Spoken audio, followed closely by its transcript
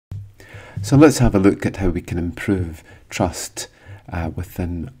So let's have a look at how we can improve trust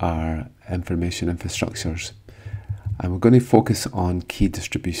within our information infrastructures. And we're going to focus on key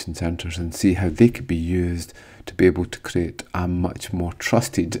distribution centers and see how they could be used to be able to create a much more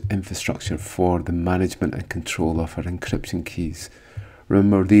trusted infrastructure for the management and control of our encryption keys.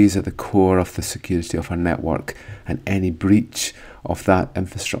 Remember, these are the core of the security of our network, and any breach of that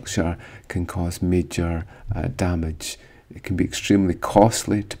infrastructure can cause major damage. It can be extremely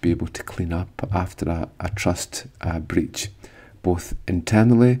costly to be able to clean up after a trust breach, both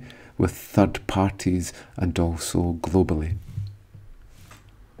internally with third parties and also globally.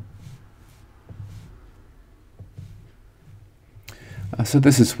 So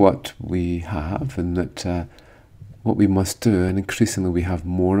this is what we have, and that what we must do, and increasingly we have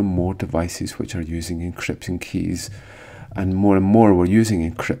more and more devices which are using encryption keys, and more we're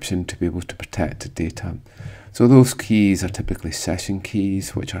using encryption to be able to protect data. So those keys are typically session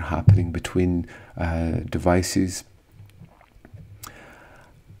keys which are happening between devices,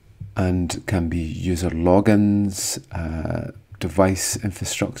 and can be user logins, device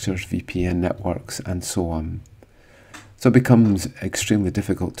infrastructures, VPN networks, and so on. So it becomes extremely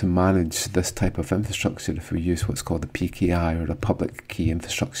difficult to manage this type of infrastructure if we use what's called a PKI, or a public key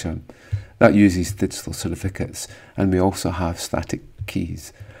infrastructure. That uses digital certificates, and we also have static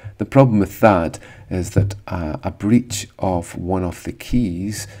keys. The problem with that is that a breach of one of the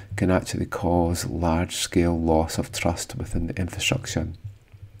keys can actually cause large-scale loss of trust within the infrastructure.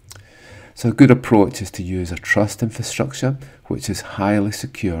 So a good approach is to use a trust infrastructure which is highly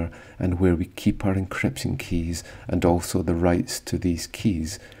secure and where we keep our encryption keys and also the rights to these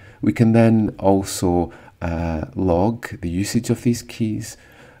keys. We can then also log the usage of these keys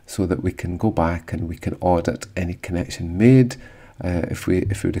so that we can go back and we can audit any connection made if we're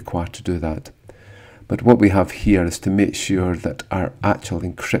required to do that. But what we have here is to make sure that our actual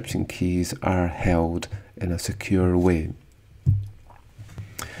encryption keys are held in a secure way.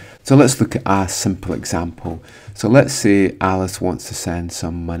 So let's look at a simple example. So let's say Alice wants to send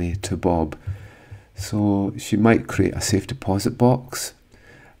some money to Bob. So she might create a safe deposit box,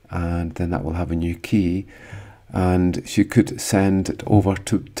 and then that will have a new key, and she could send it over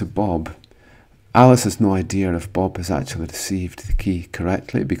to Bob. Alice has no idea if Bob has actually received the key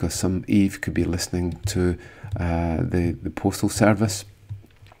correctly, because Eve could be listening to the postal service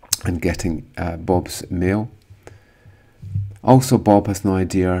and getting Bob's mail. Also, Bob has no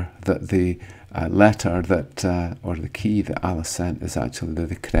idea that the letter that or the key that Alice sent is actually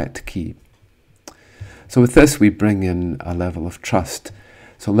the correct key. So with this, we bring in a level of trust.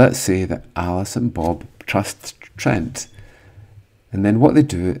 So let's say that Alice and Bob trust Trent. And then what they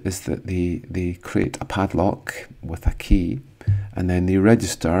do is that they create a padlock with a key, and then they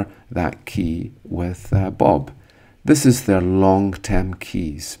register that key with Bob. This is their long-term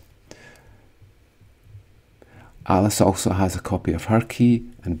keys. Alice also has a copy of her key,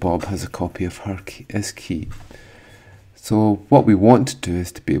 and Bob has a copy of his key. So what we want to do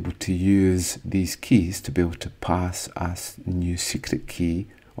is to be able to use these keys to be able to pass a new secret key,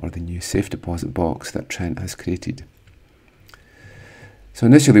 or the new safe deposit box that Trent has created. So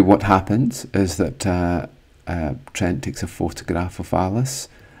initially what happens is that Trent takes a photograph of Alice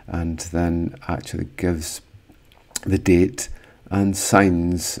and then actually gives the date and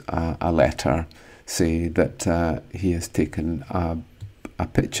signs a letter, say that he has taken a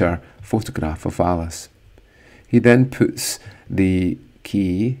photograph of Alice. He then puts the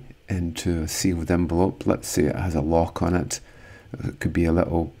key into a sealed envelope. Let's say it has a lock on it. It could be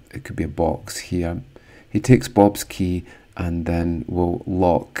a box here. He takes Bob's key and then will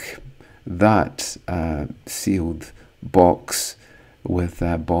lock that sealed box with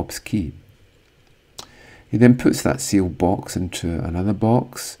Bob's key. He then puts that sealed box into another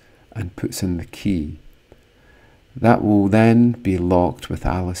box and puts in the key. That will then be locked with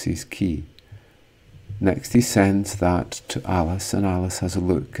Alice's key. Next, he sends that to Alice, and Alice has a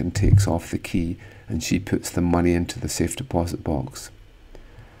look and takes off the key, and she puts the money into the safe deposit box.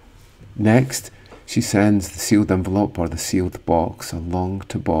 Next, she sends the sealed envelope or the sealed box along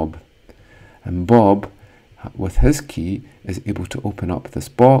to Bob, and Bob, with his key, is able to open up this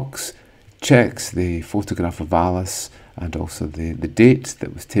box, checks the photograph of Alice and also the date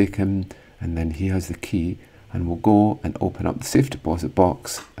that was taken, and then he has the key and will go and open up the safe deposit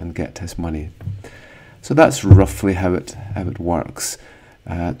box and get his money. So that's roughly how it works.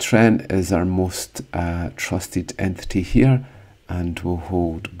 Trent is our most trusted entity here and will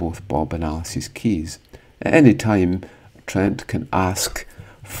hold both Bob and Alice's keys. At any time, Trent can ask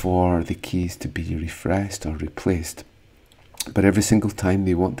for the keys to be refreshed or replaced. But every single time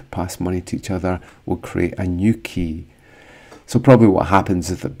they want to pass money to each other, we'll create a new key. So probably what happens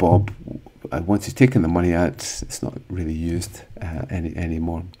is that Bob once he's taken the money out, it's not really used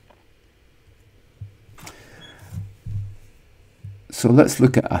anymore. So let's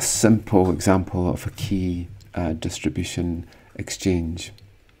look at a simple example of a key distribution exchange.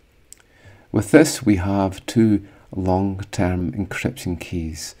 With this, we have two long-term encryption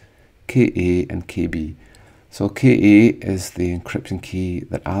keys, KA and KB. So KA is the encryption key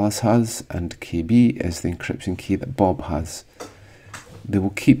that Alice has, and KB is the encryption key that Bob has. They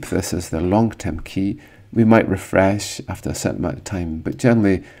will keep this as their long-term key. We might refresh after a certain amount of time, but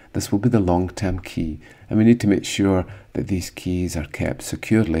generally this will be the long-term key, and we need to make sure that these keys are kept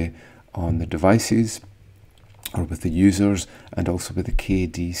securely on the devices or with the users, and also with the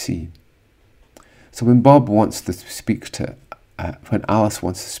KDC. So when Bob wants to speak to, when Alice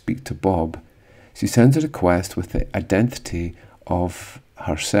wants to speak to Bob, she sends a request with the identity of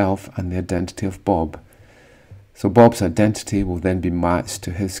herself and the identity of Bob. So Bob's identity will then be matched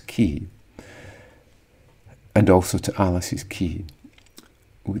to his key, and also to Alice's key.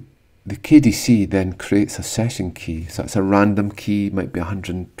 The KDC then creates a session key, so it's a random key, might be a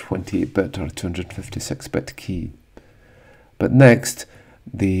 128-bit or a 256-bit key. But next,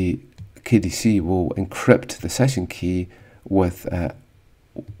 the KDC will encrypt the session key with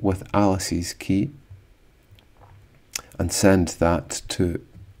Alice's key and send that to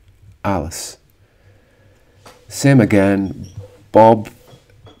Alice. Same again,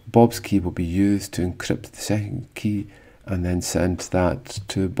 Bob's key will be used to encrypt the second key and then send that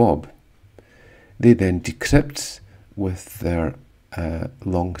to Bob. They then decrypt with their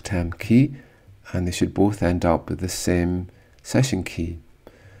long-term key, and they should both end up with the same session key.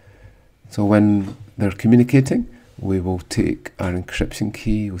 So when they're communicating, we will take our encryption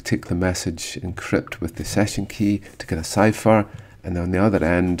key, we'll take the message, encrypt with the session key to get a cipher, and on the other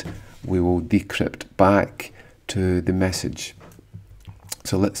end we will decrypt back to the message.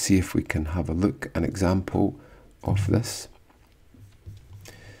 So let's see if we can have a look, an example of this.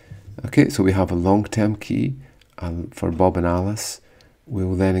 Okay, so we have a long-term key for Bob and Alice. We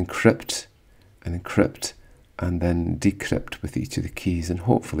will then encrypt and then decrypt with each of the keys, and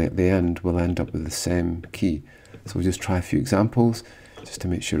hopefully at the end we'll end up with the same key. So we'll just try a few examples just to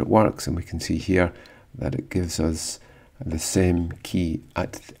make sure it works, and we can see here that it gives us the same key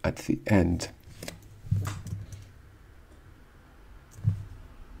at the end.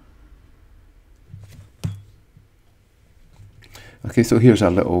 Okay, so here's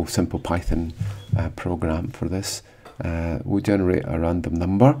a little simple Python program for this. We'll generate a random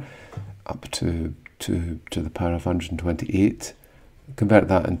number up to the power of 128. Convert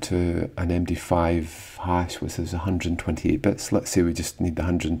that into an MD5 hash, which is 128 bits. Let's say we just need the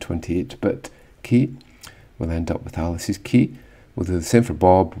 128-bit key. We'll end up with Alice's key. We'll do the same for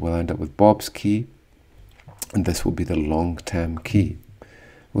Bob. We'll end up with Bob's key, and this will be the long-term key.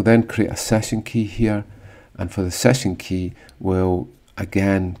 We'll then create a session key here, and for the session key, we'll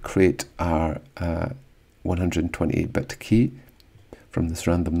again create our 128-bit key from this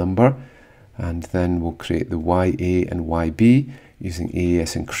random number, and then we'll create the YA and YB using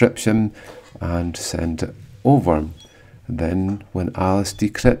AES encryption and send it over. And then when Alice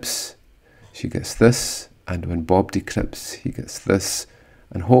decrypts, she gets this, and when Bob decrypts, he gets this,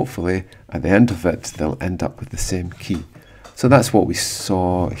 and hopefully at the end of it they'll end up with the same key. So that's what we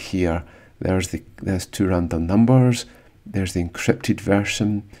saw here. There's two random numbers, there's the encrypted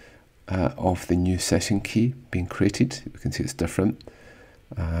version of the new session key being created. You can see it's different,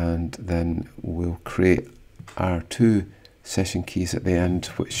 and then we'll create our two session keys at the end,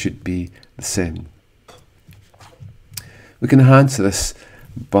 which should be the same. We can enhance this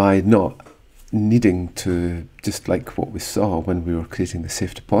by not needing to, just like what we saw when we were creating the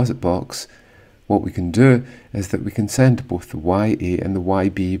safe deposit box. What we can do is that we can send both the YA and the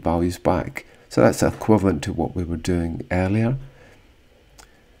YB values back. So that's equivalent to what we were doing earlier.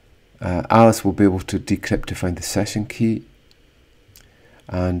 Alice will be able to decrypt to find the session key,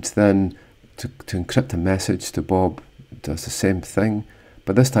 and then to encrypt a message to Bob does the same thing,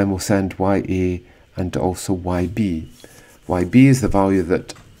 but this time we'll send YA and also YB. YB is the value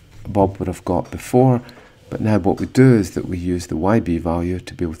that Bob would have got before, but now what we do is that we use the YB value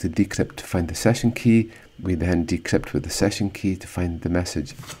to be able to decrypt to find the session key. We then decrypt with the session key to find the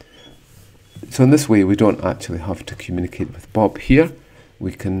message. So in this way we don't actually have to communicate with Bob here.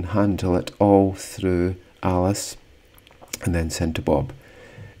 We can handle it all through Alice and then send to Bob.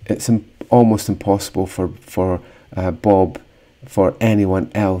 It's almost impossible for Bob, for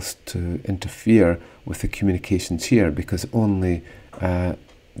anyone else to interfere with the communications here, because only the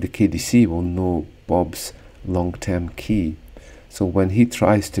KDC will know Bob's long-term key. So when he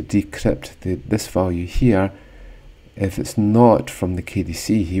tries to decrypt this value here, If it's not from the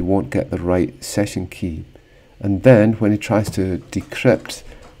KDC, he won't get the right session key. And then when he tries to decrypt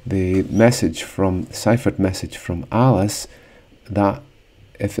the message from ciphered message from Alice, that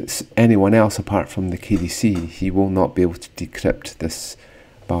if it's anyone else apart from the KDC, he will not be able to decrypt this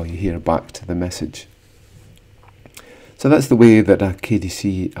value here back to the message. So that's the way that a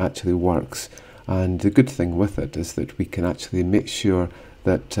KDC actually works. And the good thing with it is that we can actually make sure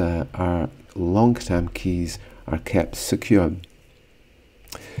that our long-term keys are kept secure.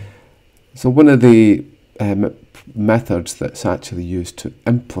 So one of the methods that's actually used to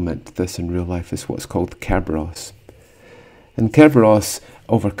implement this in real life is what's called Kerberos. And Kerberos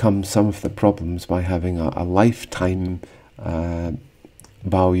overcomes some of the problems by having a lifetime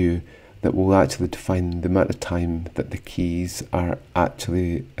value that will actually define the amount of time that the keys are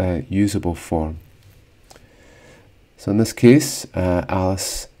actually usable for. So in this case,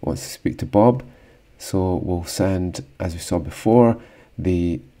 Alice wants to speak to Bob, so we'll send, as we saw before,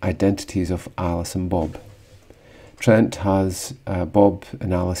 the identities of Alice and Bob. Trent has Bob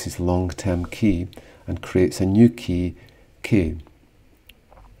and Alice's long-term key and creates a new key, K.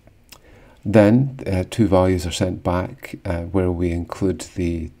 Then two values are sent back where we include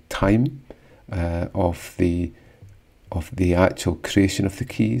the time of the actual creation of the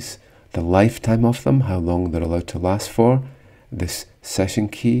keys, the lifetime of them, how long they're allowed to last for, this session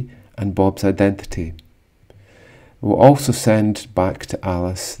key, and Bob's identity. We'll also send back to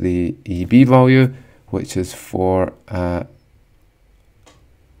Alice the EB value, which is for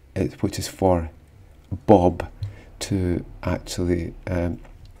Bob to actually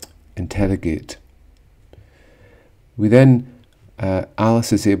interrogate. We then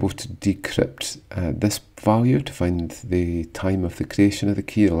Alice is able to decrypt this value to find the time of the creation of the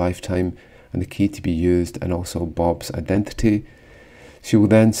key, the lifetime, and the key to be used, and also Bob's identity. She will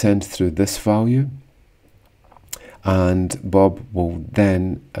then send through this value, and Bob will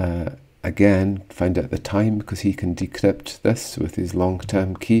then again find out the time, because he can decrypt this with his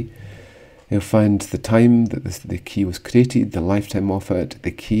long-term key. He'll find the time that the key was created, the lifetime of it, the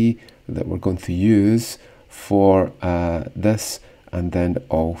key that we're going to use for this, and then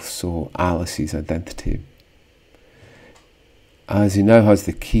also Alice's identity. As he now has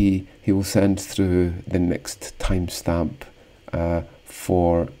the key, he will send through the next timestamp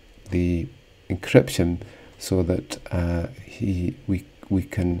for the encryption, so that we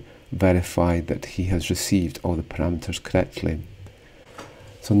can verify that he has received all the parameters correctly.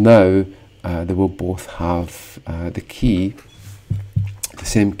 So now they will both have the key, the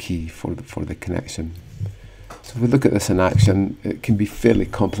same key for the connection. So if we look at this in action, it can be fairly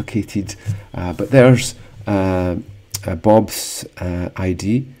complicated, but there's Bob's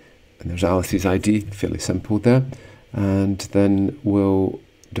ID, and there's Alice's ID, fairly simple there. And then we'll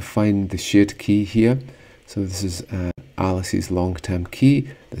define the shared key here. So this is Alice's long-term key,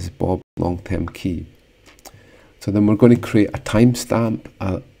 this is Bob's long-term key. So then we're going to create a timestamp,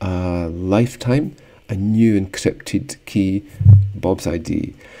 a lifetime, a new encrypted key, Bob's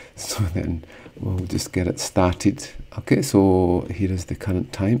ID. So then we'll just get it started. Okay, so here is the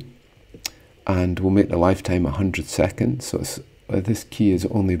current time, and we'll make the lifetime 100 seconds. So this key is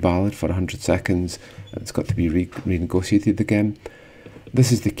only valid for 100 seconds. It's got to be renegotiated again.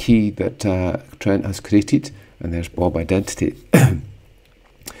 This is the key that Trent has created, and there's Bob identity.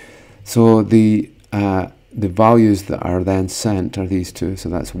 So the values that are then sent are these two. So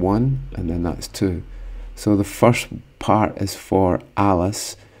that's 1, and then that's 2. So the first part is for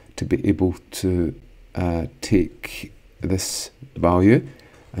Alice to be able to take this value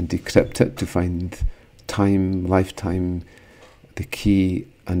and decrypt it to find time, lifetime, the key,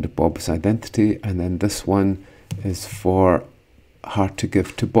 and Bob's identity. And then this one is for her to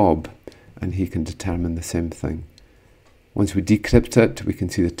give to Bob, and he can determine the same thing. Once we decrypt it, we can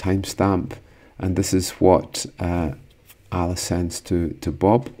see the timestamp, and this is what Alice sends to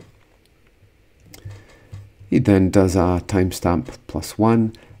Bob. He then does a timestamp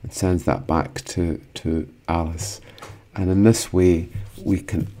 +1 and sends that back to Alice. And in this way, we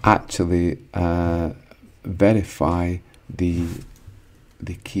can actually verify the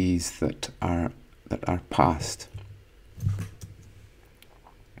keys that are passed.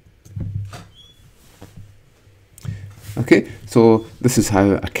 Okay, so this is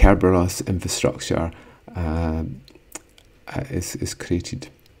how a Kerberos infrastructure is created.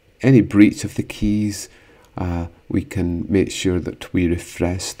 Any breach of the keys, we can make sure that we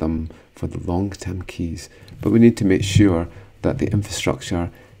refresh them for the long-term keys, but we need to make sure that the infrastructure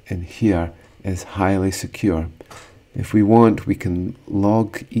in here is highly secure. If we want, we can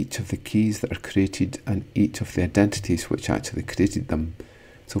log each of the keys that are created and each of the identities which actually created them.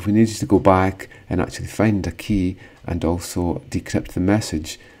 So if we needed to go back and actually find a key and also decrypt the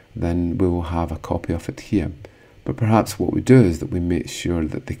message, then we will have a copy of it here. But perhaps what we do is that we make sure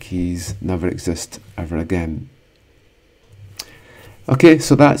that the keys never exist ever again. Okay,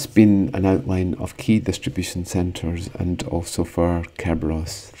 so that's been an outline of key distribution centers and also for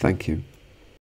Kerberos. Thank you.